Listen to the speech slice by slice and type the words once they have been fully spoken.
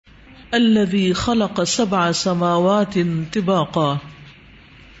الذی خلق 7 سماوات طباقا،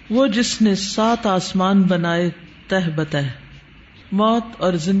 وہ جس نے 7 آسمان بنائے تہ بتہ۔ موت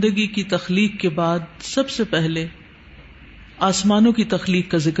اور زندگی کی تخلیق کے بعد سب سے پہلے آسمانوں کی تخلیق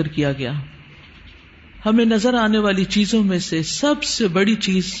کا ذکر کیا گیا۔ ہمیں نظر آنے والی چیزوں میں سے سب سے بڑی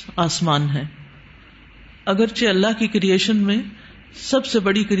چیز آسمان ہے۔ اگرچہ اللہ کی کریشن میں سب سے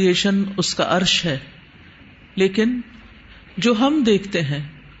بڑی کریشن اس کا عرش ہے، لیکن جو ہم دیکھتے ہیں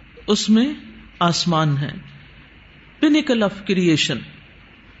اس میں آسمان ہے، پینیکل آف کریشن۔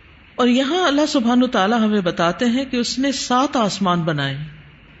 اور یہاں اللہ سبحانہ تعالیٰ ہمیں بتاتے ہیں کہ اس نے 7 آسمان بنائے۔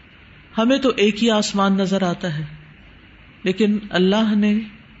 ہمیں تو ایک ہی آسمان نظر آتا ہے، لیکن اللہ نے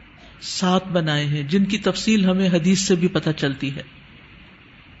 7 بنائے ہیں، جن کی تفصیل ہمیں حدیث سے بھی پتہ چلتی ہے،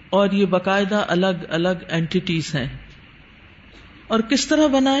 اور یہ باقاعدہ الگ الگ اینٹیٹیز ہیں۔ اور کس طرح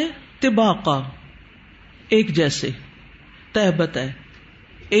بنائے؟ طباقا، ایک جیسے، تہ بتہ،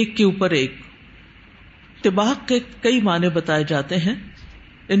 ایک کے اوپر ایک۔ طباق کے کئی معنی بتائے جاتے ہیں،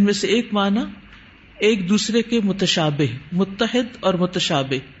 ان میں سے ایک معنی ایک دوسرے کے متشابہ، متحد اور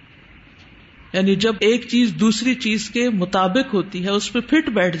متشابہ، یعنی جب ایک چیز دوسری چیز کے مطابق ہوتی ہے، اس پہ فٹ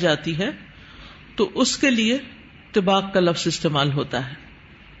بیٹھ جاتی ہے، تو اس کے لیے طباق کا لفظ استعمال ہوتا ہے۔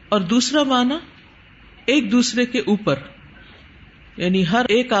 اور دوسرا معنی ایک دوسرے کے اوپر، یعنی ہر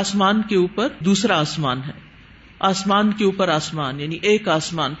ایک آسمان کے اوپر دوسرا آسمان ہے، آسمان کے اوپر آسمان، یعنی ایک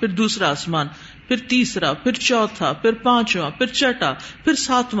آسمان، پھر دوسرا آسمان، پھر تیسرا، پھر چوتھا، پھر 5واں، پھر چھٹا، پھر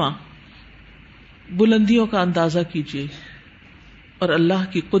 7واں۔ بلندیوں کا اندازہ کیجیے اور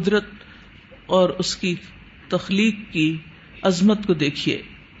اللہ کی قدرت اور اس کی تخلیق کی عظمت کو دیکھیے۔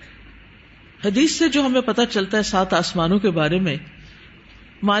 حدیث سے جو ہمیں پتہ چلتا ہے 7 آسمانوں کے بارے میں،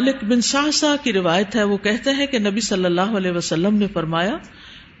 مالک بن صعصع کی روایت ہے، وہ کہتے ہیں کہ نبی صلی اللہ علیہ وسلم نے فرمایا،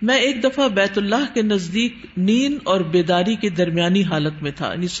 میں ایک دفعہ بیت اللہ کے نزدیک نیند اور بیداری کے درمیانی حالت میں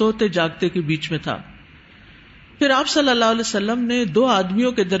تھا، یعنی سوتے جاگتے کے بیچ میں تھا۔ پھر آپ صلی اللہ علیہ وسلم نے 2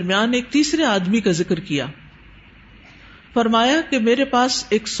 آدمیوں کے درمیان ایک تیسرے آدمی کا ذکر کیا۔ فرمایا کہ میرے پاس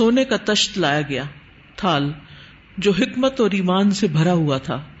ایک سونے کا تشت لایا گیا، تھال، جو حکمت اور ایمان سے بھرا ہوا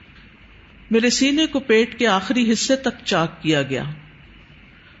تھا۔ میرے سینے کو پیٹ کے آخری حصے تک چاک کیا گیا،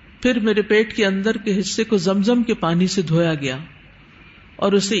 پھر میرے پیٹ کے اندر کے حصے کو زمزم کے پانی سے دھویا گیا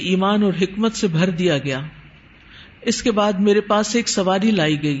اور اسے ایمان اور حکمت سے بھر دیا گیا۔ اس کے بعد میرے پاس ایک سواری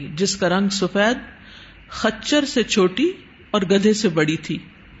لائی گئی جس کا رنگ سفید، خچر سے چھوٹی اور گدھے سے بڑی تھی،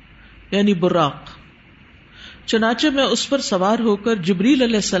 یعنی براق۔ چنانچہ میں اس پر سوار ہو کر جبریل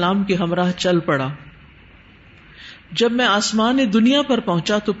علیہ السلام کے ہمراہ چل پڑا۔ جب میں آسمان دنیا پر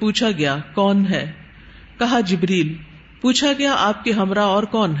پہنچا تو پوچھا گیا، کون ہے؟ کہا جبریل۔ پوچھا گیا، آپ کے ہمراہ اور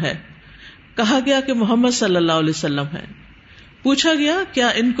کون ہے؟ کہا گیا کہ محمد صلی اللہ علیہ وسلم ہے۔ پوچھا گیا، کیا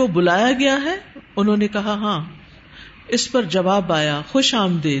ان کو بلایا گیا ہے؟ انہوں نے کہا ہاں۔ اس پر جواب آیا، خوش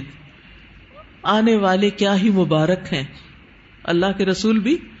آمدید، آنے والے کیا ہی مبارک ہیں، اللہ کے رسول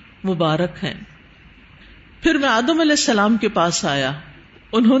بھی مبارک ہیں۔ پھر میں آدم علیہ السلام کے پاس آیا،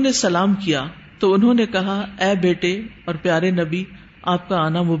 انہوں نے سلام کیا تو انہوں نے کہا، اے بیٹے اور پیارے نبی، آپ کا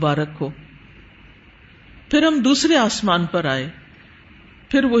آنا مبارک ہو۔ پھر ہم دوسرے آسمان پر آئے،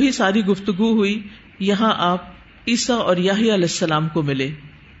 پھر وہی ساری گفتگو ہوئی، یہاں آپ عیسیٰ اور یحییٰ علیہ السلام کو ملے۔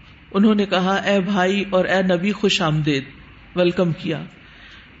 انہوں نے کہا، اے بھائی اور اے نبی، خوش آمدید، ویلکم کیا۔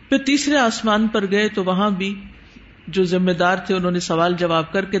 پھر تیسرے آسمان پر گئے تو وہاں بھی جو ذمہ دار تھے انہوں نے سوال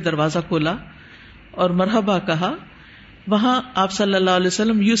جواب کر کے دروازہ کھولا اور مرحبا کہا۔ وہاں آپ صلی اللہ علیہ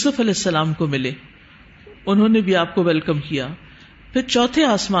وسلم یوسف علیہ السلام کو ملے، انہوں نے بھی آپ کو ویلکم کیا۔ پھر چوتھے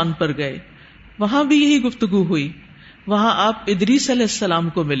آسمان پر گئے، وہاں بھی یہی گفتگو ہوئی، وہاں آپ ادریس علیہ السلام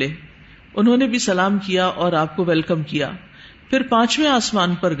کو ملے، انہوں نے بھی سلام کیا اور آپ کو ویلکم کیا۔ پھر 5ویں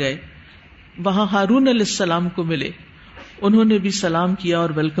آسمان پر گئے، وہاں ہارون علیہ السلام کو ملے، انہوں نے بھی سلام کیا اور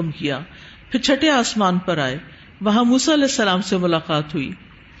ویلکم کیا۔ پھر 6 آسمان پر آئے، وہاں موسیٰ علیہ السلام سے ملاقات ہوئی،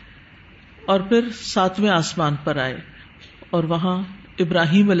 اور پھر 7ویں آسمان پر آئے اور وہاں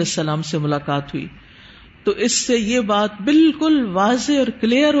ابراہیم علیہ السلام سے ملاقات ہوئی۔ تو اس سے یہ بات بالکل واضح اور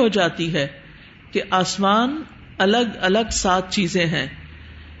کلیئر ہو جاتی ہے کہ آسمان الگ الگ 7 چیزیں ہیں،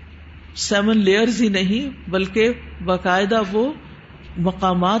 7 لیئرز ہی نہیں بلکہ باقاعدہ وہ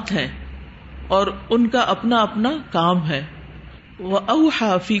مقامات ہیں اور ان کا اپنا اپنا کام ہے۔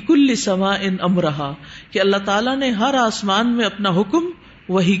 وَأَوْحَى فِي كُلِّ سَمَاءٍ أَمْرَهَا، کہ اللہ تعالیٰ نے ہر آسمان میں اپنا حکم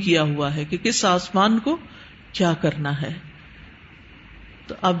وہی کیا ہوا ہے کہ کس آسمان کو کیا کرنا ہے۔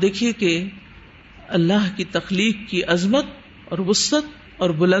 تو آپ دیکھیے کہ اللہ کی تخلیق کی عظمت اور وسعت اور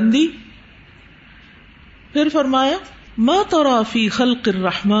بلندی۔ پھر فرمایا، مَا تَرَى فِي خَلْقِ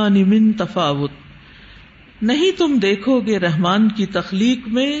الرَّحْمَنِ مِن تَفَاوُتٍ، نہیں تم دیکھو گے رحمان کی تخلیق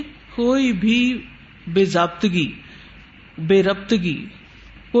میں کوئی بھی بے ضابطگی، بے ربطگی،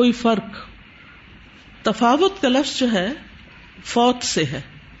 کوئی فرق. تفاوت کا لفظ جو ہے فوت سے ہے،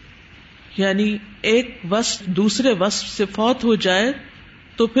 یعنی ایک وصف دوسرے وصف سے فوت ہو جائے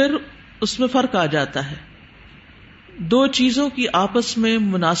تو پھر اس میں فرق آ جاتا ہے. دو چیزوں کی آپس میں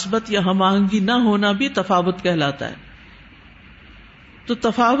مناسبت یا ہم آہنگی نہ ہونا بھی تفاوت کہلاتا ہے. تو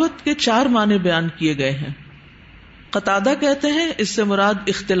تفاوت کے 4 معنی بیان کیے گئے ہیں. قتادہ کہتے ہیں اس سے مراد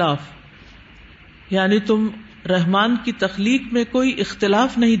اختلاف، یعنی تم رحمان کی تخلیق میں کوئی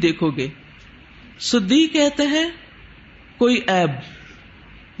اختلاف نہیں دیکھو گے. سدی کہتے ہیں کوئی عیب،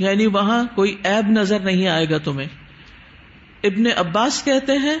 یعنی وہاں کوئی عیب نظر نہیں آئے گا تمہیں. ابن عباس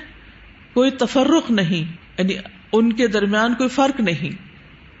کہتے ہیں کوئی تفرق نہیں، یعنی ان کے درمیان کوئی فرق نہیں.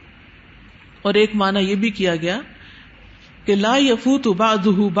 اور ایک معنی یہ بھی کیا گیا کہ لا یفوت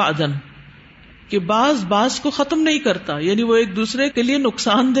بعضہ بعضا، کہ بعض کو ختم نہیں کرتا، یعنی وہ ایک دوسرے کے لیے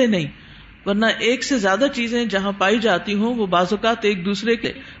نقصان دہ نہیں. ورنہ ایک سے زیادہ چیزیں جہاں پائی جاتی ہوں وہ بعض اوقات ایک دوسرے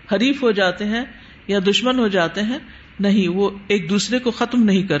کے حریف ہو جاتے ہیں یا دشمن ہو جاتے ہیں، نہیں، وہ ایک دوسرے کو ختم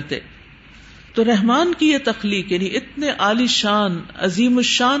نہیں کرتے. تو رحمان کی یہ تخلیق، یعنی اتنے عالی شان عظیم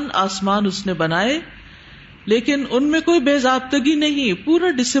الشان آسمان اس نے بنائے، لیکن ان میں کوئی بے ضابطگی نہیں، پورا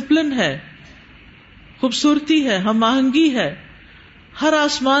ڈسپلن ہے، خوبصورتی ہے، ہم آہنگی ہے. ہر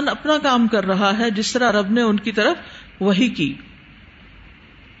آسمان اپنا کام کر رہا ہے جس طرح رب نے ان کی طرف وحی کی.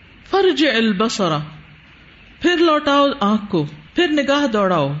 فرجع البصر، پھر لوٹاؤ آنکھ کو، پھر نگاہ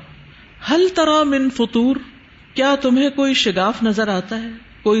دوڑاؤ. ہل تری من فطور، کیا تمہیں کوئی شگاف نظر آتا ہے،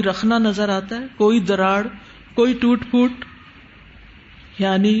 کوئی رخنا نظر آتا ہے، کوئی دراڑ، کوئی ٹوٹ پھوٹ.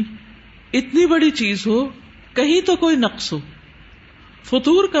 یعنی اتنی بڑی چیز ہو کہیں تو کوئی نقص ہو.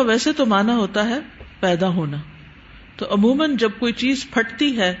 فطور کا ویسے تو معنی ہوتا ہے پیدا ہونا، تو عموماً جب کوئی چیز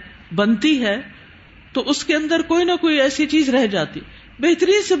پھٹتی ہے، بنتی ہے، تو اس کے اندر کوئی نہ کوئی ایسی چیز رہ جاتی.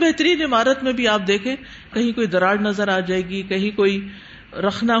 بہترین سے بہترین عمارت میں بھی آپ دیکھیں کہیں کوئی دراڑ نظر آ جائے گی، کہیں کوئی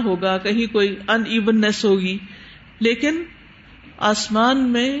رخنا ہوگا، کہیں کوئی ان ایوننس ہوگی، لیکن آسمان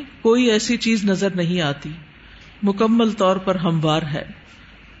میں کوئی ایسی چیز نظر نہیں آتی، مکمل طور پر ہموار ہے.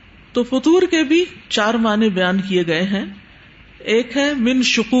 تو فطور کے بھی 4 معنی بیان کیے گئے ہیں. ایک ہے من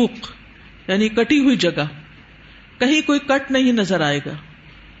شقوق، یعنی کٹی ہوئی جگہ، کہیں کوئی کٹ نہیں نظر آئے گا.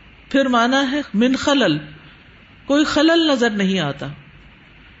 پھر معنی ہے من خلل، کوئی خلل نظر نہیں آتا.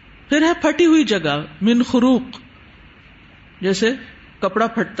 پھر ہے پھٹی ہوئی جگہ، من خروق، جیسے کپڑا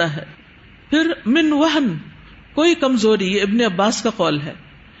پھٹتا ہے. پھر من وہن، کوئی کمزوری. یہ ابن عباس کا قول ہے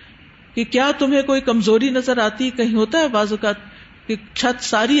کہ کیا تمہیں کوئی کمزوری نظر آتی؟ کہیں ہوتا ہے بعض اوقات کہ چھت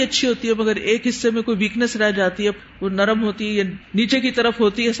ساری اچھی ہوتی ہے مگر ایک حصے میں کوئی ویکنس رہ جاتی ہے، وہ نرم ہوتی ہے یا نیچے کی طرف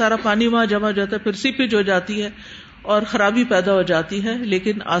ہوتی ہے، سارا پانی وہاں جمع ہو جاتا ہے، پھر سیپیج ہو جاتی ہے اور خرابی پیدا ہو جاتی ہے.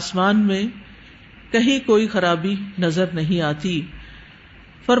 لیکن آسمان میں کہیں کوئی خرابی نظر نہیں آتی.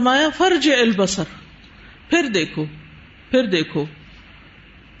 فرمایا فرجع البصر، پھر دیکھو، پھر دیکھو.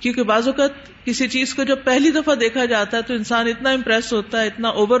 کیونکہ بعض اوقات کسی چیز کو جب پہلی دفعہ دیکھا جاتا ہے تو انسان اتنا امپریس ہوتا ہے، اتنا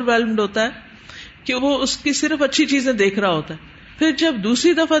اوور ویلمڈ ہوتا ہے کہ وہ اس کی صرف اچھی چیزیں دیکھ رہا ہوتا ہے. پھر جب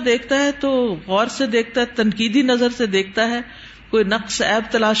دوسری دفعہ دیکھتا ہے تو غور سے دیکھتا ہے، تنقیدی نظر سے دیکھتا ہے، کوئی نقص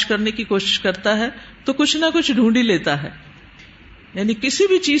عیب تلاش کرنے کی کوشش کرتا ہے تو کچھ نہ کچھ ڈھونڈ ہی لیتا ہے. یعنی کسی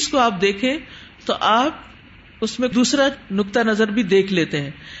بھی چیز کو آپ دیکھیں تو آپ اس میں دوسرا نقطہ نظر بھی دیکھ لیتے ہیں،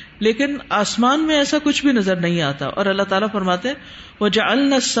 لیکن آسمان میں ایسا کچھ بھی نظر نہیں آتا. اور اللہ تعالیٰ فرماتے ہیں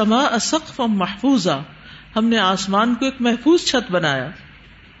وَجَعَلْنَا السَّمَاءَ سَقْفًا مَحْفُوظًا، ہم نے آسمان کو ایک محفوظ چھت بنایا،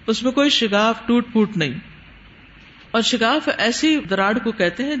 اس میں کوئی شگاف ٹوٹ پھوٹ نہیں. اور شگاف ایسی دراڑ کو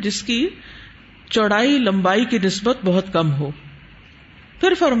کہتے ہیں جس کی چوڑائی لمبائی کی نسبت بہت کم ہو.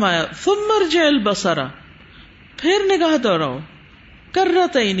 پھر فرمایا ثُمَّ ارْجِعِ الْبَصَرَ، پھر نگاہ دوڑاؤ.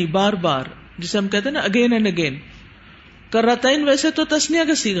 کرتین، بار بار، جسے ہم کہتے ہیں نا اگین اینڈ اگین. کرتین ویسے تو تسنیہ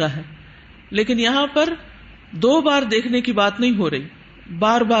کا صیغہ ہے، لیکن یہاں پر 2 بار دیکھنے کی بات نہیں ہو رہی،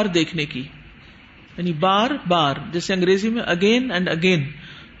 بار بار دیکھنے کی، یعنی بار بار، جیسے انگریزی میں اگین اینڈ اگین.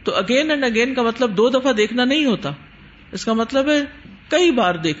 تو اگین اینڈ اگین کا مطلب 2 دفعہ دیکھنا نہیں ہوتا، اس کا مطلب ہے کئی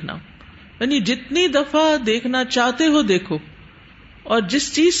بار دیکھنا. یعنی جتنی دفعہ دیکھنا چاہتے ہو دیکھو، اور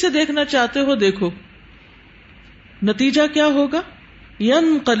جس چیز سے دیکھنا چاہتے ہو دیکھو. نتیجہ کیا ہوگا؟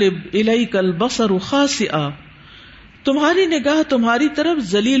 ينقلب الیک البصر خاسئا، تمہاری نگاہ تمہاری طرف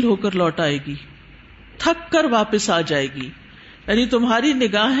ذلیل ہو کر لوٹ آئے گی، تھک کر واپس آ جائے گی. یعنی تمہاری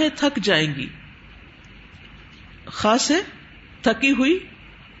نگاہیں تھک جائیں گی. خاصے تھکی ہوئی،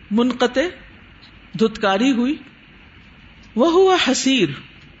 منقطع دھتکاری ہوئی. وہو حسیر،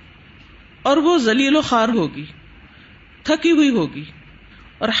 اور وہ ذلیل و خوار ہوگی، تھکی ہوئی ہوگی.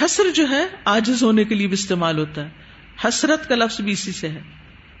 اور حسر جو ہے عاجز ہونے کے لیے بھی استعمال ہوتا ہے، حسرت کا لفظ بھی اسی سے ہے،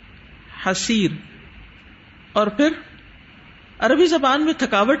 حسیر. اور پھر عربی زبان میں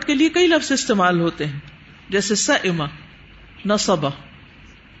تھکاوٹ کے لیے کئی لفظ استعمال ہوتے ہیں، جیسے سئمہ، نصبہ.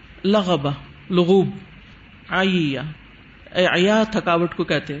 لغبہ لغوب، عیہ عیا تھکاوٹ کو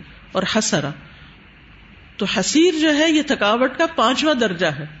کہتے ہیں، اور حسرہ. تو حسیر جو ہے یہ تھکاوٹ کا 5واں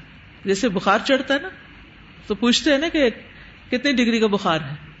درجہ ہے. جیسے بخار چڑھتا ہے نا تو پوچھتے ہیں نا کہ کتنی ڈگری کا بخار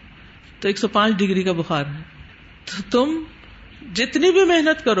ہے، تو 105 ڈگری کا بخار ہے. تو تم جتنی بھی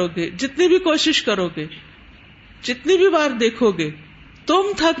محنت کرو گے، جتنی بھی کوشش کرو گے، جتنی بھی بار دیکھو گے،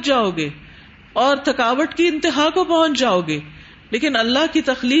 تم تھک جاؤ گے اور تھکاوٹ کی انتہا کو پہنچ جاؤ گے، لیکن اللہ کی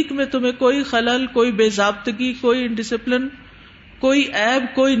تخلیق میں تمہیں کوئی خلل، کوئی بے ضابطگی، کوئی انڈسپلن، کوئی عیب،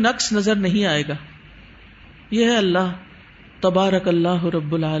 کوئی نقص نظر نہیں آئے گا. یہ ہے اللہ تبارک اللہ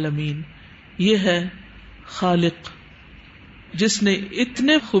رب العالمین. یہ ہے خالق جس نے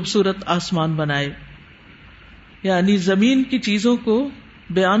اتنے خوبصورت آسمان بنائے. یعنی زمین کی چیزوں کو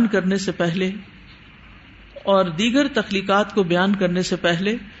بیان کرنے سے پہلے اور دیگر تخلیقات کو بیان کرنے سے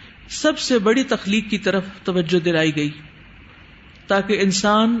پہلے سب سے بڑی تخلیق کی طرف توجہ دلائی گئی تاکہ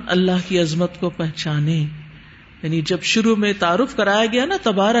انسان اللہ کی عظمت کو پہچانے. یعنی جب شروع میں تعارف کرایا گیا نا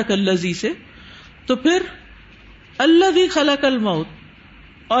تبارک الذی سے، تو پھر الذی خلق الموت،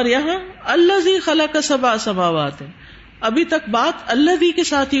 اور یہاں الذی خلق سبع سماوات ہے. ابھی تک بات الذی کے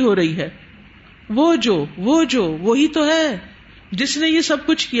ساتھ ہی ہو رہی ہے. وہ جو وہی تو ہے جس نے یہ سب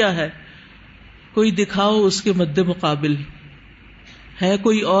کچھ کیا ہے. کوئی دکھاؤ اس کے مد مقابل ہے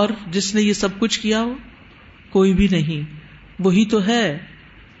کوئی اور جس نے یہ سب کچھ کیا ہو؟ کوئی بھی نہیں. وہی تو ہے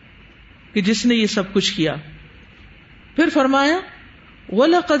کہ جس نے یہ سب کچھ کیا. پھر فرمایا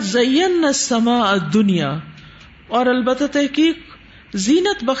وَلَقَدْ زَيَّنَّا السَّمَاءَ الدُّنْيَا، اور البتہ تحقیق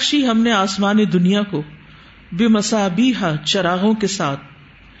زینت بخشی ہم نے آسمان دنیا کو، بِمَصَابِيحَ چراغوں کے ساتھ،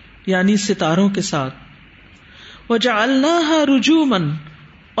 یعنی ستاروں کے ساتھ، وَجَعَلْنَاهَا رُجُومًا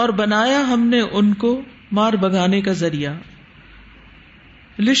اور بنایا ہم نے ان کو مار بگانے کا ذریعہ،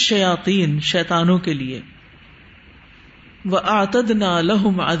 للشیاطین شیطانوں کے لیے، وَأَعْتَدْنَا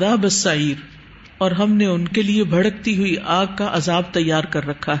لَهُمْ عَذَابَ السَّعِيرِ اور ہم نے ان کے لیے بھڑکتی ہوئی آگ کا عذاب تیار کر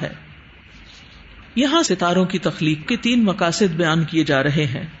رکھا ہے. یہاں ستاروں کی تخلیق کے 3 مقاصد بیان کیے جا رہے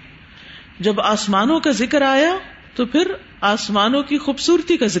ہیں. جب آسمانوں کا ذکر آیا تو پھر آسمانوں کی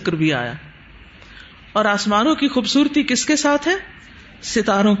خوبصورتی کا ذکر بھی آیا، اور آسمانوں کی خوبصورتی کس کے ساتھ ہے؟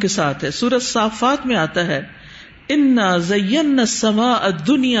 ستاروں کے ساتھ ہے. سورۃ صافات میں آتا ہے اِنَّا زَيَّنَّا السَّمَاءَ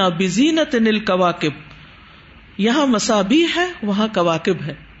الدُّنْيَا بِزِينَةٍ الْكَوَاكِبِ. یہاں مصابیح ہے، وہاں کواکب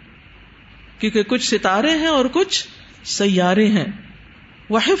ہے، کیونکہ کچھ ستارے ہیں اور کچھ سیارے ہیں.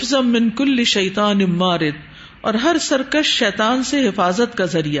 وَحِفْظًا مِّن كُلِّ شَيْطَانٍ مَارِدٍ اور ہر سرکش شیطان سے حفاظت کا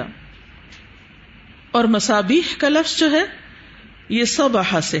ذریعہ. اور مصابیح کا لفظ جو ہے یہ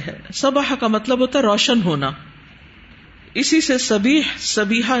صبح سے ہے. صبح کا مطلب ہوتا ہے روشن ہونا، اسی سے صبیح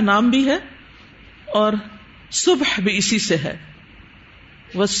صبیحہ نام بھی ہے، اور صبح بھی اسی سے ہے.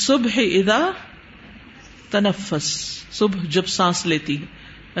 وَالصُّبْحِ إِذَا تَنَفَّسَ صبح جب سانس لیتی ہے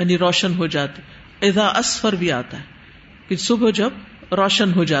یعنی روشن ہو جاتی. اذا اسفر بھی آتا ہے کہ صبح جب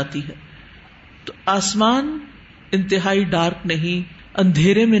روشن ہو جاتی ہے. تو آسمان انتہائی ڈارک نہیں،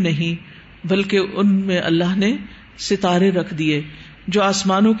 اندھیرے میں نہیں، بلکہ ان میں اللہ نے ستارے رکھ دیے جو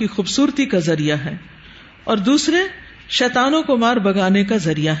آسمانوں کی خوبصورتی کا ذریعہ ہے، اور دوسرے شیطانوں کو مار بگانے کا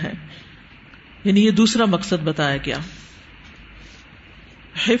ذریعہ ہے. یعنی یہ دوسرا مقصد بتایا گیا.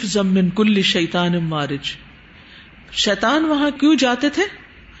 حفظا من کل شیطان مارج. شیطان وہاں کیوں جاتے تھے؟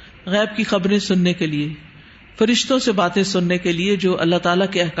 غیب کی خبریں سننے کے لیے، فرشتوں سے باتیں سننے کے لیے جو اللہ تعالیٰ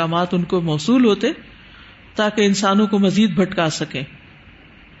کے احکامات ان کو موصول ہوتے، تاکہ انسانوں کو مزید بھٹکا سکیں.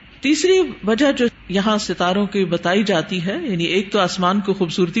 تیسری وجہ جو یہاں ستاروں کی بتائی جاتی ہے، یعنی ایک تو آسمان کو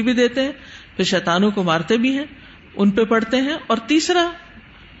خوبصورتی بھی دیتے ہیں، پھر شیطانوں کو مارتے بھی ہیں، ان پہ پڑتے ہیں، اور تیسرا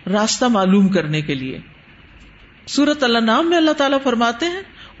راستہ معلوم کرنے کے لیے. سورۃ الانعام میں اللہ تعالیٰ فرماتے ہیں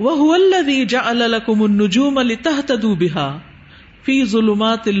وَهُوَ الَّذِي جَعَلَ لَكُمُ النُّجُومَ لِتَهْتَدُوا بِهَا فِي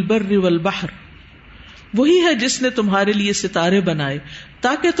ظُلُمَاتِ الْبَرِّ وَالْبَحْرِ. وہی ہے جس نے تمہارے لیے ستارے بنائے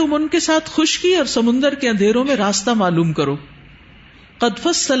تاکہ تم ان کے ساتھ خشکی اور سمندر کے اندھیروں میں راستہ معلوم کرو. قَدْ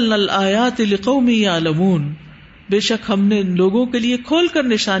فَصَّلْنَا الْآيَاتِ لِقَوْمٍ يَعْلَمُونَ. بے شک ہم نے ان لوگوں کے لیے کھول کر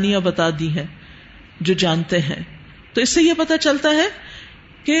نشانیاں بتا دی ہیں جو جانتے ہیں. تو اس سے یہ پتہ چلتا ہے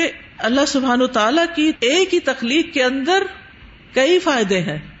کہ اللہ سبحانہ وتعالیٰ کی ایک ہی تخلیق کے اندر کئی فائدے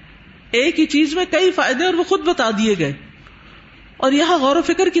ہیں، ایک ہی چیز میں کئی فائدے، اور وہ خود بتا دیے گئے، اور یہاں غور و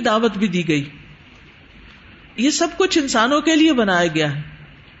فکر کی دعوت بھی دی گئی. یہ سب کچھ انسانوں کے لیے بنایا گیا ہے،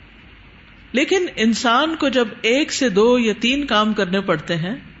 لیکن انسان کو جب 1 سے 2 یا 3 کام کرنے پڑتے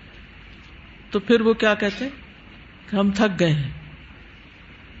ہیں تو پھر وہ کیا کہتے ہیں کہ ہم تھک گئے ہیں،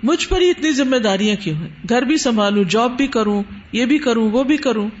 مجھ پر ہی اتنی ذمہ داریاں کیوں ہیں، گھر بھی سنبھالوں، جاب بھی کروں، یہ بھی کروں، وہ بھی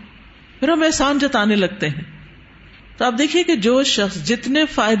کروں، پھر ہم احسان جتانے لگتے ہیں. تو آپ دیکھیے کہ جو شخص جتنے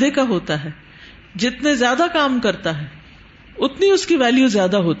فائدے کا ہوتا ہے، جتنے زیادہ کام کرتا ہے، اتنی اس کی ویلیو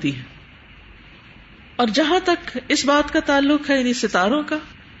زیادہ ہوتی ہے. اور جہاں تک اس بات کا تعلق ہے یعنی ستاروں کا،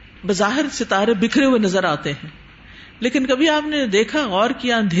 بظاہر ستارے بکھرے ہوئے نظر آتے ہیں، لیکن کبھی آپ نے دیکھا غور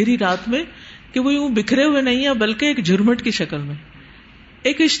کیا اندھیری رات میں کہ وہ یوں بکھرے ہوئے نہیں ہیں بلکہ ایک جھرمٹ کی شکل میں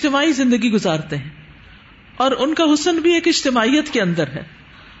ایک اجتماعی زندگی گزارتے ہیں، اور ان کا حسن بھی ایک اجتماعیت کے اندر ہے.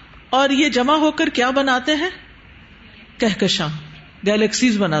 اور یہ جمع ہو کر کیا بناتے ہیں؟ کہکشاں،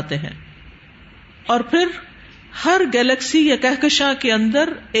 گیلیکسیز بناتے ہیں. اور پھر ہر گیلیکسی یا کہکشاں کے اندر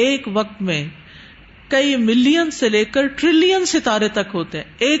ایک وقت میں کئی ملین سے لے کر ٹریلین ستارے تک ہوتے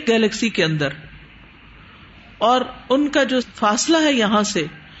ہیں ایک گیلیکسی کے اندر، اور ان کا جو فاصلہ ہے یہاں سے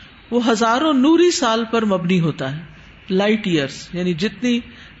وہ ہزاروں نوری سال پر مبنی ہوتا ہے. لائٹ ایئرز، یعنی جتنی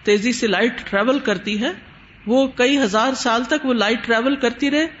تیزی سے لائٹ ٹریول کرتی ہے وہ کئی ہزار سال تک وہ لائٹ ٹریول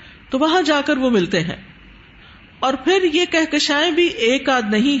کرتی رہے تو وہاں جا کر وہ ملتے ہیں. اور پھر یہ کہکشائیں بھی ایک آدھ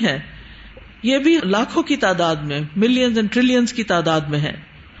نہیں ہے، یہ بھی لاکھوں کی تعداد میں، ملینز اینڈ ٹریلینز کی تعداد میں ہے.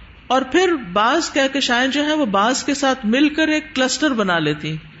 اور پھر بعض کہکشائیں جو ہیں وہ بعض کے ساتھ مل کر ایک کلسٹر بنا لیتی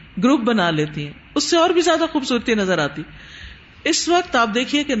ہیں، گروپ بنا لیتی ہیں، اس سے اور بھی زیادہ خوبصورتی نظر آتی. اس وقت آپ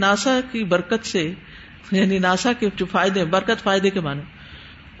دیکھیے کہ ناسا کی برکت سے، یعنی ناسا کے جو فائدے، برکت فائدے کے معنی،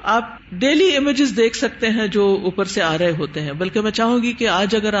 آپ ڈیلی امیجز دیکھ سکتے ہیں جو اوپر سے آ رہے ہوتے ہیں. بلکہ میں چاہوں گی کہ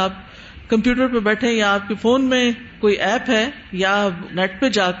آج اگر آپ کمپیوٹر پہ بیٹھیں یا آپ کے فون میں کوئی ایپ ہے یا نیٹ پہ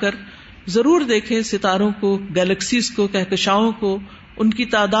جا کر ضرور دیکھیں ستاروں کو، گیلیکسیز کو، کہکشاؤں کو، ان کی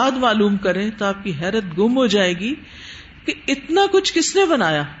تعداد معلوم کریں تو آپ کی حیرت گم ہو جائے گی کہ اتنا کچھ کس نے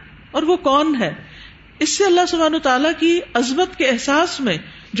بنایا اور وہ کون ہے. اس سے اللہ سبحانہ وتعالیٰ کی عظمت کے احساس میں،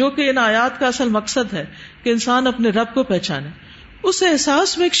 جو کہ ان آیات کا اصل مقصد ہے کہ انسان اپنے رب کو پہچانے، اس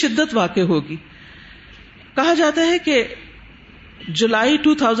احساس میں ایک شدت واقع ہوگی. کہا جاتا ہے کہ جولائی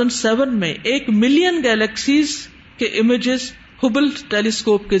 2007 میں 1 ملین گیلیکسیز کے امیجز ہبل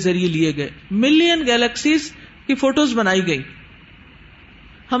ٹیلیسکوپ کے ذریعے لیے گئے. ملین گیلیکسیز کی فوٹوز بنائی گئی.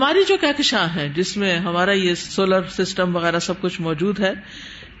 ہماری جو کہکشاں ہے جس میں ہمارا یہ سولر سسٹم وغیرہ سب کچھ موجود ہے،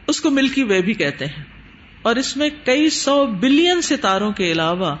 اس کو ملکی وے بھی کہتے ہیں. اور اس میں کئی 100 بلین ستاروں کے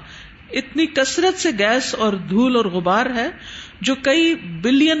علاوہ اتنی کثرت سے گیس اور دھول اور غبار ہے جو کئی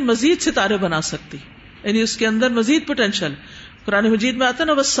بلین مزید ستارے بنا سکتی، یعنی اس کے اندر مزید پوٹینشل. قرآن مجید میں آتا ہے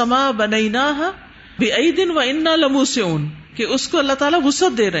نا وَالسَّمَاءَ بَنَيْنَاهَا بِأَيْدٍ وَإِنَّا لَمُوسِعُونَ، کہ اس کو اللہ تعالیٰ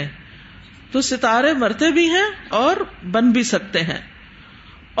وسعت دے رہے ہیں. تو ستارے مرتے بھی ہیں اور بن بھی سکتے ہیں.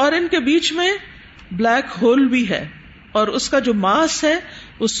 اور ان کے بیچ میں بلیک ہول بھی ہے، اور اس کا جو ماس ہے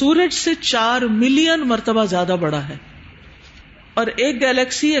وہ سورج سے 4 ملین مرتبہ زیادہ بڑا ہے. اور ایک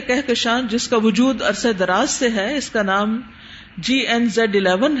گیلیکسی یا کہکشاں جس کا وجود عرصہ دراز سے ہے، اس کا نام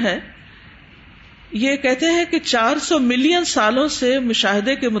GNZ11 ہے. یہ کہتے ہیں کہ 400 ملین سالوں سے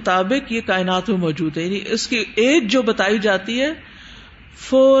مشاہدے کے مطابق یہ کائنات میں موجود ہے. یعنی اس کی ایج جو بتائی جاتی ہے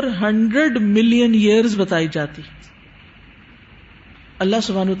 400 ملین ایئرز بتائی جاتی. اللہ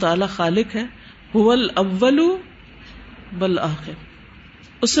سبحانہ وتعالی خالق ہے، هو الاول والآخر،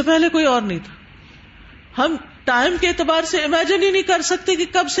 اس سے پہلے کوئی اور نہیں تھا. ہم ٹائم کے اعتبار سے امیجن ہی نہیں کر سکتے کہ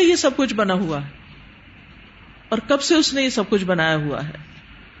کب سے یہ سب کچھ بنا ہوا ہے اور کب سے اس نے یہ سب کچھ بنایا ہوا ہے.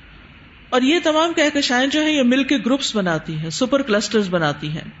 اور یہ تمام کہکشائیں جو ہیں یہ مل کے گروپس بناتی ہیں، سپر کلسٹرز بناتی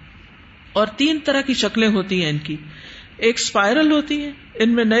ہیں. اور 3 طرح کی شکلیں ہوتی ہیں ان کی. ایک اسپائرل ہوتی ہیں، ان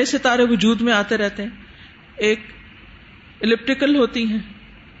میں نئے ستارے وجود میں آتے رہتے ہیں. ایک الپٹیکل ہوتی ہیں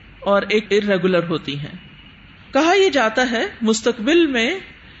اور ایک ارریگولر ہوتی ہیں. کہا یہ جاتا ہے مستقبل میں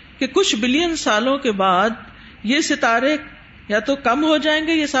کہ کچھ بلین سالوں کے بعد یہ ستارے یا تو کم ہو جائیں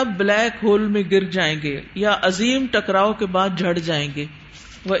گے، یہ سب بلیک ہول میں گر جائیں گے، یا عظیم ٹکراؤ کے بعد جھڑ جائیں گے.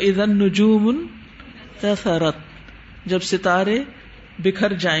 وَإِذَا النُّجُومُ انتثرت، جب ستارے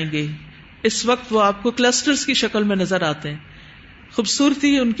بکھر جائیں گے. اس وقت وہ آپ کو کلسٹرز کی شکل میں نظر آتے ہیں.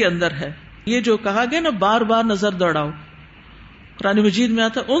 خوبصورتی ان کے اندر ہے. یہ جو کہا گیا نا بار بار نظر دوڑاؤ، قرآن مجید میں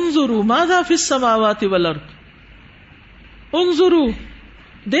آتا انظروا ماذا فی السماوات والارض، انظروا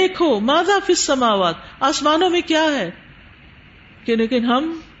دیکھو ماذا فی السماوات، آسمانوں میں کیا ہے. کہ لیکن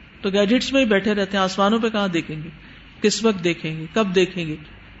ہم تو گیجٹس میں ہی بیٹھے رہتے ہیں، آسمانوں پہ کہاں دیکھیں گے، کس وقت دیکھیں گے، کب دیکھیں گے.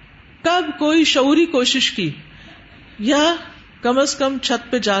 کب کوئی شعوری کوشش کی یا کم از کم چھت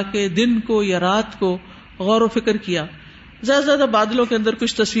پہ جا کے دن کو یا رات کو غور و فکر کیا. زیادہ زیادہ بادلوں کے اندر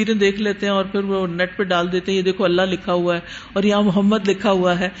کچھ تصویریں دیکھ لیتے ہیں اور پھر وہ نیٹ پہ ڈال دیتے ہیں، یہ دیکھو اللہ لکھا ہوا ہے اور یہاں محمد لکھا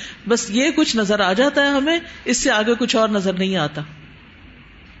ہوا ہے. بس یہ کچھ نظر آ جاتا ہے ہمیں، اس سے آگے کچھ اور نظر نہیں آتا.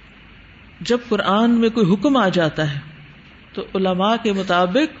 جب قرآن میں کوئی حکم آ جاتا ہے تو علماء کے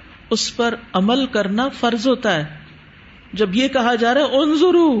مطابق اس پر عمل کرنا فرض ہوتا ہے. جب یہ کہا جا رہا ہے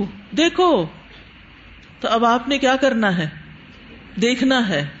انظروا دیکھو، تو اب آپ نے کیا کرنا ہے، دیکھنا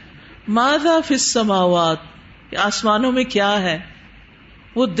ہے. ماذا فی السماوات، کہ آسمانوں میں کیا ہے.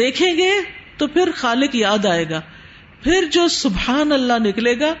 وہ دیکھیں گے تو پھر خالق یاد آئے گا پھر جو سبحان اللہ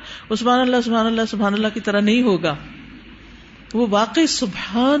نکلے گا وہ سبحان اللہ سبحان اللہ سبحان اللہ کی طرح نہیں ہوگا، وہ واقعی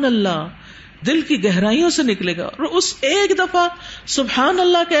سبحان اللہ دل کی گہرائیوں سے نکلے گا. اور اس ایک دفعہ سبحان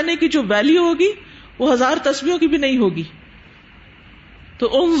اللہ کہنے کی جو ویلیو ہوگی وہ 1000 تسبیحوں کی بھی نہیں ہوگی. تو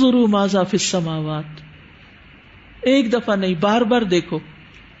انظروا ماذا فی السماوات، ایک دفعہ نہیں بار بار دیکھو.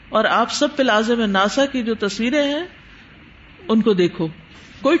 اور آپ سب پلازے میں ناسا کی جو تصویریں ہیں ان کو دیکھو،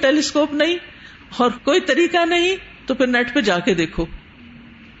 کوئی ٹیلیسکوپ نہیں اور کوئی طریقہ نہیں تو پھر نیٹ پہ جا کے دیکھو،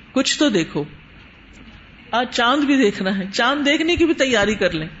 کچھ تو دیکھو. آج چاند بھی دیکھنا ہے، چاند دیکھنے کی بھی تیاری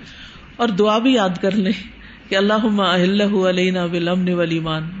کر لیں اور دعا بھی یاد کر لیں کہ اللہم اہلہ علینا بالامن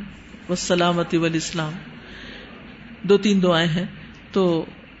والایمان والسلامۃ والاسلام. 2-3 دعائیں ہیں تو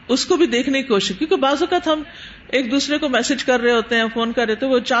اس کو بھی دیکھنے کی کوشش، کیونکہ بعض اوقات ہم ایک دوسرے کو میسج کر رہے ہوتے ہیں، فون کر رہے تھے،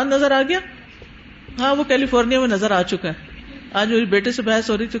 وہ چاند نظر آ گیا، ہاں وہ کیلیفورنیا میں نظر آ چکا ہے. آج میری بیٹے سے بحث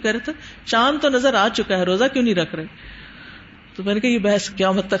ہو رہی تھی، کہہ رہے تھے چاند تو نظر آ چکا ہے، روزہ کیوں نہیں رکھ رہے؟ تو میں نے کہا یہ بحث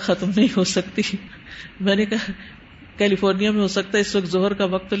قیامت تک ختم نہیں ہو سکتی. میں نے کہا کیلیفورنیا میں ہو سکتا ہے اس وقت ظہر کا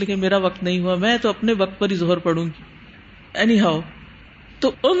وقت، لیکن میرا وقت نہیں ہوا، میں تو اپنے وقت پر ہی ظہر پڑھوں گی. اینی ہاؤ،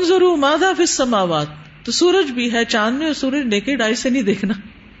 تو انظروا ماذا فی السماوات، تو سورج بھی ہے چاند میں، اور سورج نیکڈ آئی سے نہیں دیکھنا،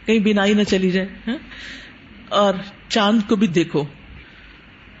 کہیں بینائی نہ چلی جائے. اور چاند کو بھی دیکھو.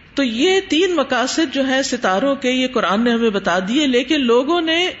 تو یہ 3 مقاصد جو ہے ستاروں کے، یہ قرآن نے ہمیں بتا دیے، لیکن لوگوں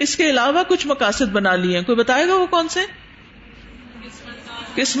نے اس کے علاوہ کچھ مقاصد بنا لیے ہیں. کوئی بتائے گا وہ کون سے؟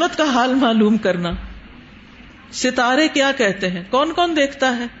 قسمت کا حال معلوم کرنا. ستارے کیا کہتے ہیں؟ کون کون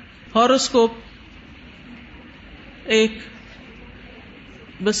دیکھتا ہے؟ ہاروسکوپ ایک،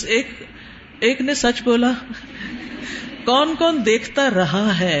 بس ایک نے سچ بولا. کون کون دیکھتا رہا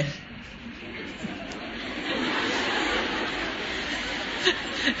ہے؟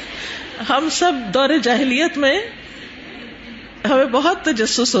 ہم سب دور جاہلیت میں ہمیں بہت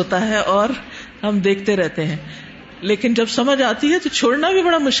تجسس ہوتا ہے اور ہم دیکھتے رہتے ہیں، لیکن جب سمجھ آتی ہے تو چھوڑنا بھی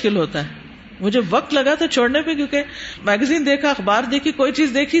بڑا مشکل ہوتا ہے. مجھے وقت لگا تھا چھوڑنے پہ، کیونکہ میگزین دیکھا، اخبار دیکھی، کوئی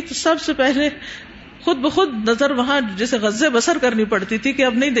چیز دیکھی تو سب سے پہلے خود بخود نظر وہاں جیسے غض بصر کرنی پڑتی تھی کہ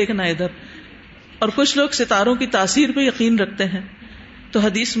اب نہیں دیکھنا ادھر. اور کچھ لوگ ستاروں کی تاثیر پہ یقین رکھتے ہیں. تو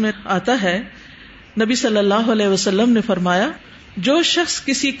حدیث میں آتا ہے، نبی صلی اللہ علیہ وسلم نے فرمایا، جو شخص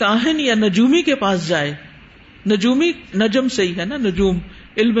کسی کاہن یا نجومی کے پاس جائے، نجومی نجم سے ہی ہے نا، نجوم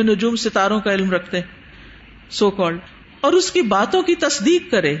علم نجوم ستاروں کا علم رکھتے ہیں سو کالڈ، اور اس کی باتوں کی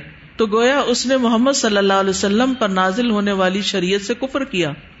تصدیق کرے تو گویا اس نے محمد صلی اللہ علیہ وسلم پر نازل ہونے والی شریعت سے کفر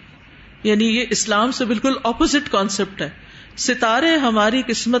کیا. یعنی یہ اسلام سے بالکل اپوزٹ کانسیپٹ ہے. ستارے ہماری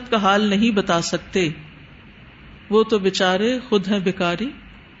قسمت کا حال نہیں بتا سکتے، وہ تو بےچارے خود ہیں بیکاری،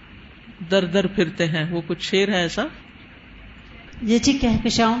 در در پھرتے ہیں. وہ کچھ شعر ہے ایسا. یہ جی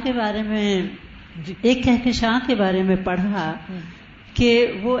کہکشاؤں کے بارے میں، ایک کہکشاں کے بارے میں پڑھا کہ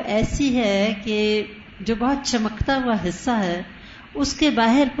وہ ایسی ہے کہ جو بہت چمکتا ہوا حصہ ہے، اس کے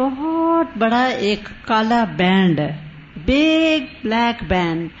باہر بہت بڑا ایک کالا بینڈ ہے، بگ بلیک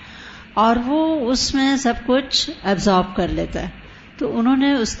بینڈ، اور وہ اس میں سب کچھ ایبزارب کر لیتا ہے. تو انہوں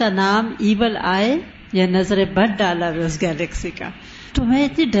نے اس کا نام ایول آئے یا نظر بد ڈالا اس گیلیکسی کا. تو میں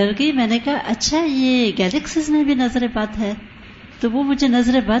اتنی ڈر گئی، میں نے کہا اچھا یہ گیلیکسیز میں بھی نظر بد ہے. تو وہ مجھے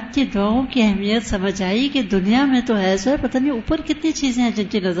نظر بد کی دعاؤں کی اہمیت سمجھ آئی کہ دنیا میں تو ہے سو، پتہ نہیں اوپر کتنی چیزیں ہیں جن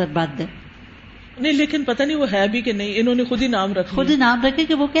کی نظر بد ہے. نہیں لیکن پتہ نہیں وہ ہے بھی کہ نہیں، انہوں نے خود ہی نام رکھا، خود ہی نام رکھے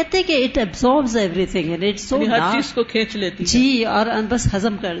کہ وہ کہتے ہیں کہ it absorbs every thing and it's so, ہر چیز کو کھینچ لیتی جی، اور بس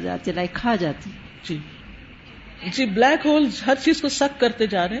ہضم کر جاتی، لائک کھا جاتی. جی بلیک ہول ہر چیز کو سک کرتے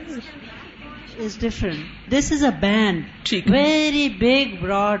جا رہے ہیں. It's different. This is a band, very big,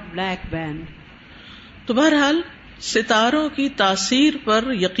 broad, black band. تو بہرحال ستاروں کی تاثیر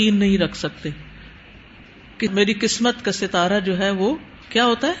پر یقین نہیں رکھ سکتے کہ میری قسمت کا ستارہ جو ہے وہ کیا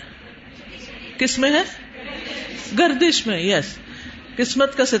ہوتا ہے، کس میں ہے؟ گردش میں. یس،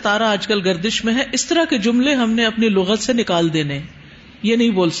 قسمت کا ستارہ آج کل گردش میں ہے. اس طرح کے جملے ہم نے اپنی لغت سے نکال دینے، یہ نہیں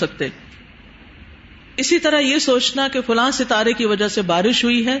بول سکتے. اسی طرح یہ سوچنا کہ فلاں ستارے کی وجہ سے بارش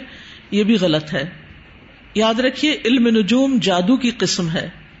ہوئی ہے، یہ بھی غلط ہے. یاد رکھیے علم نجوم جادو کی قسم ہے.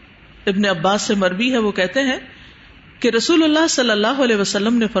 ابن عباس سے مروی ہے، وہ کہتے ہیں کہ رسول اللہ صلی اللہ علیہ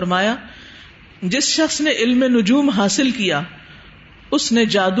وسلم نے فرمایا، جس شخص نے علم نجوم حاصل کیا اس نے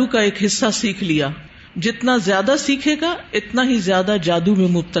جادو کا ایک حصہ سیکھ لیا. جتنا زیادہ سیکھے گا اتنا ہی زیادہ جادو میں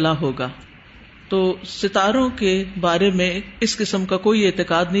مبتلا ہوگا. تو ستاروں کے بارے میں اس قسم کا کوئی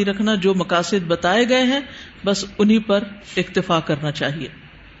اعتقاد نہیں رکھنا. جو مقاصد بتائے گئے ہیں بس انہی پر اکتفا کرنا چاہیے.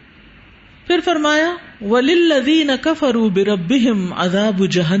 پھر فرمایا وَلِلَّذِينَ كَفَرُوا بِرَبِّهِمْ عَذَابُ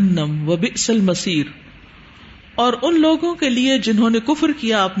جَهَنَّمَ وَبِئْسَ الْمَصِيرُ، اور ان لوگوں کے لیے جنہوں نے کفر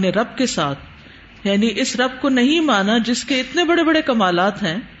کیا اپنے رب کے ساتھ، یعنی اس رب کو نہیں مانا جس کے اتنے بڑے بڑے کمالات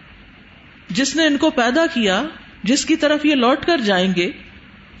ہیں، جس نے ان کو پیدا کیا جس کی طرف یہ لوٹ کر جائیں گے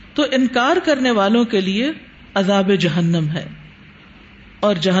تو انکار کرنے والوں کے لیے عذاب جہنم ہے.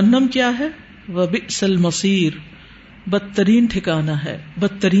 اور جہنم کیا ہے؟ وبئس المصیر، بدترین ٹھکانہ ہے،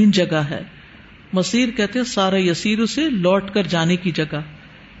 بدترین جگہ ہے. مصیر کہتے ہیں سارا یسیر سے لوٹ کر جانے کی جگہ،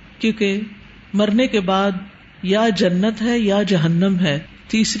 کیونکہ مرنے کے بعد یا جنت ہے یا جہنم ہے،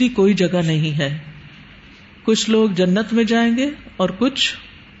 تیسری کوئی جگہ نہیں ہے. کچھ لوگ جنت میں جائیں گے اور کچھ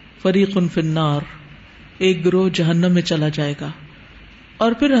فریق فی النار، ایک گروہ جہنم میں چلا جائے گا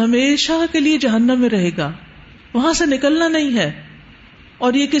اور پھر ہمیشہ کے لیے جہنم میں رہے گا، وہاں سے نکلنا نہیں ہے.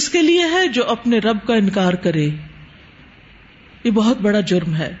 اور یہ کس کے لیے ہے؟ جو اپنے رب کا انکار کرے. یہ بہت بڑا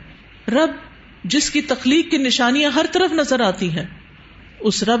جرم ہے. رب جس کی تخلیق کی نشانیاں ہر طرف نظر آتی ہیں،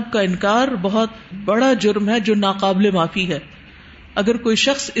 اس رب کا انکار بہت بڑا جرم ہے جو ناقابل معافی ہے. اگر کوئی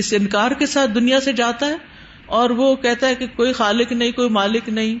شخص اس انکار کے ساتھ دنیا سے جاتا ہے اور وہ کہتا ہے کہ کوئی خالق نہیں، کوئی مالک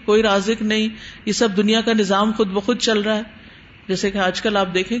نہیں، کوئی رازق نہیں، یہ سب دنیا کا نظام خود بخود چل رہا ہے. جیسے کہ آج کل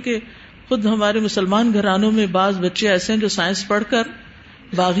آپ دیکھیں کہ خود ہمارے مسلمان گھرانوں میں بعض بچے ایسے ہیں جو سائنس پڑھ کر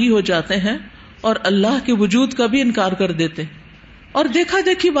باغی ہو جاتے ہیں اور اللہ کے وجود کا بھی انکار کر دیتے. اور دیکھا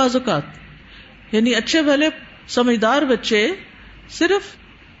دیکھی بعض اوقات، یعنی اچھے بھلے سمجھدار بچے صرف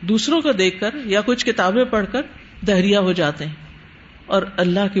دوسروں کو دیکھ کر یا کچھ کتابیں پڑھ کر دہریہ ہو جاتے ہیں اور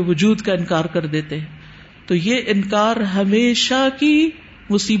اللہ کے وجود کا انکار کر دیتے ہیں. تو یہ انکار ہمیشہ کی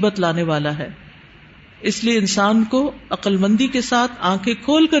مصیبت لانے والا ہے. اس لیے انسان کو عقل مندی کے ساتھ آنکھیں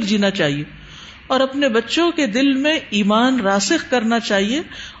کھول کر جینا چاہیے اور اپنے بچوں کے دل میں ایمان راسخ کرنا چاہیے.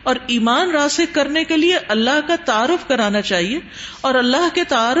 اور ایمان راسخ کرنے کے لیے اللہ کا تعارف کرانا چاہیے اور اللہ کے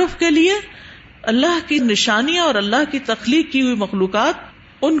تعارف کے لیے اللہ کی نشانیاں اور اللہ کی تخلیق کی ہوئی مخلوقات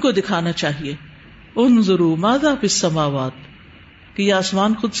ان کو دکھانا چاہیے. انظروا ماذا فی السماوات، کہ یہ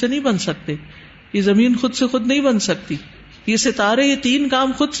آسمان خود سے نہیں بن سکتے، یہ زمین خود سے خود نہیں بن سکتی، یہ ستارے یہ تین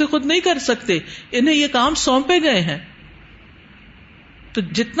کام خود سے خود نہیں کر سکتے، انہیں یہ کام سونپے گئے ہیں. تو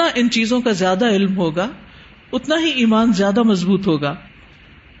جتنا ان چیزوں کا زیادہ علم ہوگا اتنا ہی ایمان زیادہ مضبوط ہوگا،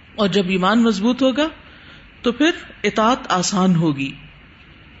 اور جب ایمان مضبوط ہوگا تو پھر اطاعت آسان ہوگی.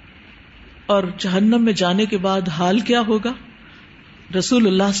 اور جہنم میں جانے کے بعد حال کیا ہوگا؟ رسول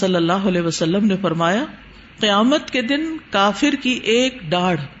اللہ صلی اللہ علیہ وسلم نے فرمایا قیامت کے دن کافر کی ایک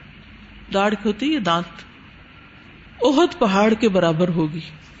داڑھ ہوتی ہے دانت، احد پہاڑ کے برابر ہوگی.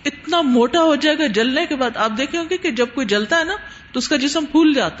 اتنا موٹا ہو جائے گا جلنے کے بعد. آپ دیکھیں گے کہ جب کوئی جلتا ہے نا تو اس کا جسم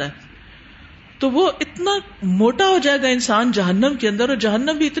پھول جاتا ہے، تو وہ اتنا موٹا ہو جائے گا انسان جہنم کے اندر، اور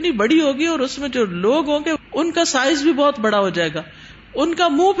جہنم بھی اتنی بڑی ہوگی اور اس میں جو لوگ ہوں گے ان کا سائز بھی بہت بڑا ہو جائے گا. ان کا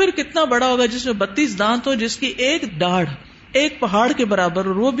منہ پھر کتنا بڑا ہوگا جس میں 32 دانت ہو، جس کی ایک داڑھ ایک پہاڑ کے برابر،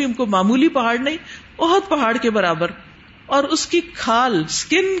 اور وہ بھی ان کو معمولی پہاڑ نہیں، احد پہاڑ کے برابر. اور اس کی کھال،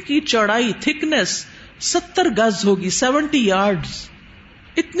 سکن کی چوڑائی، تھکنس 70 گز ہوگی، 70 یارڈز،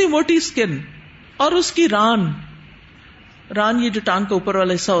 اتنی موٹی سکن. اور اس کی ران یہ جو ٹانگ کا اوپر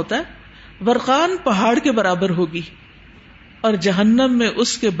والا حصہ ہوتا ہے، ورقان پہاڑ کے برابر ہوگی. اور جہنم میں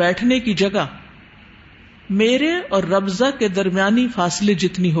اس کے بیٹھنے کی جگہ میرے اور ربضہ کے درمیانی فاصلے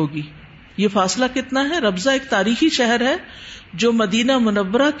جتنی ہوگی. یہ فاصلہ کتنا ہے؟ ربضہ ایک تاریخی شہر ہے جو مدینہ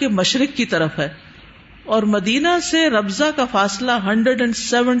منورہ کے مشرق کی طرف ہے، اور مدینہ سے ربضہ کا فاصلہ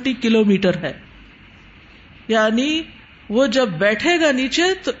 170 کلومیٹر ہے. یعنی وہ جب بیٹھے گا نیچے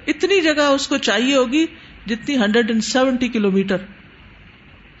تو اتنی جگہ اس کو چاہیے ہوگی جتنی 170 کلومیٹر.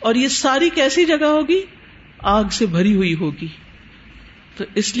 اور یہ ساری کیسی جگہ ہوگی؟ آگ سے بھری ہوئی ہوگی. تو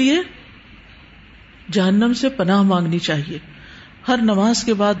اس لیے جہنم سے پناہ مانگنی چاہیے. ہر نماز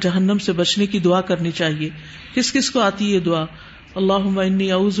کے بعد جہنم سے بچنے کی دعا کرنی چاہیے. کس کس کو آتی ہے یہ دعا؟ اللہم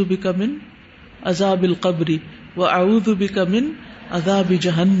انی اعوذ بک من عذاب القبر واعوذ بک من عذاب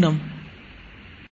جہنم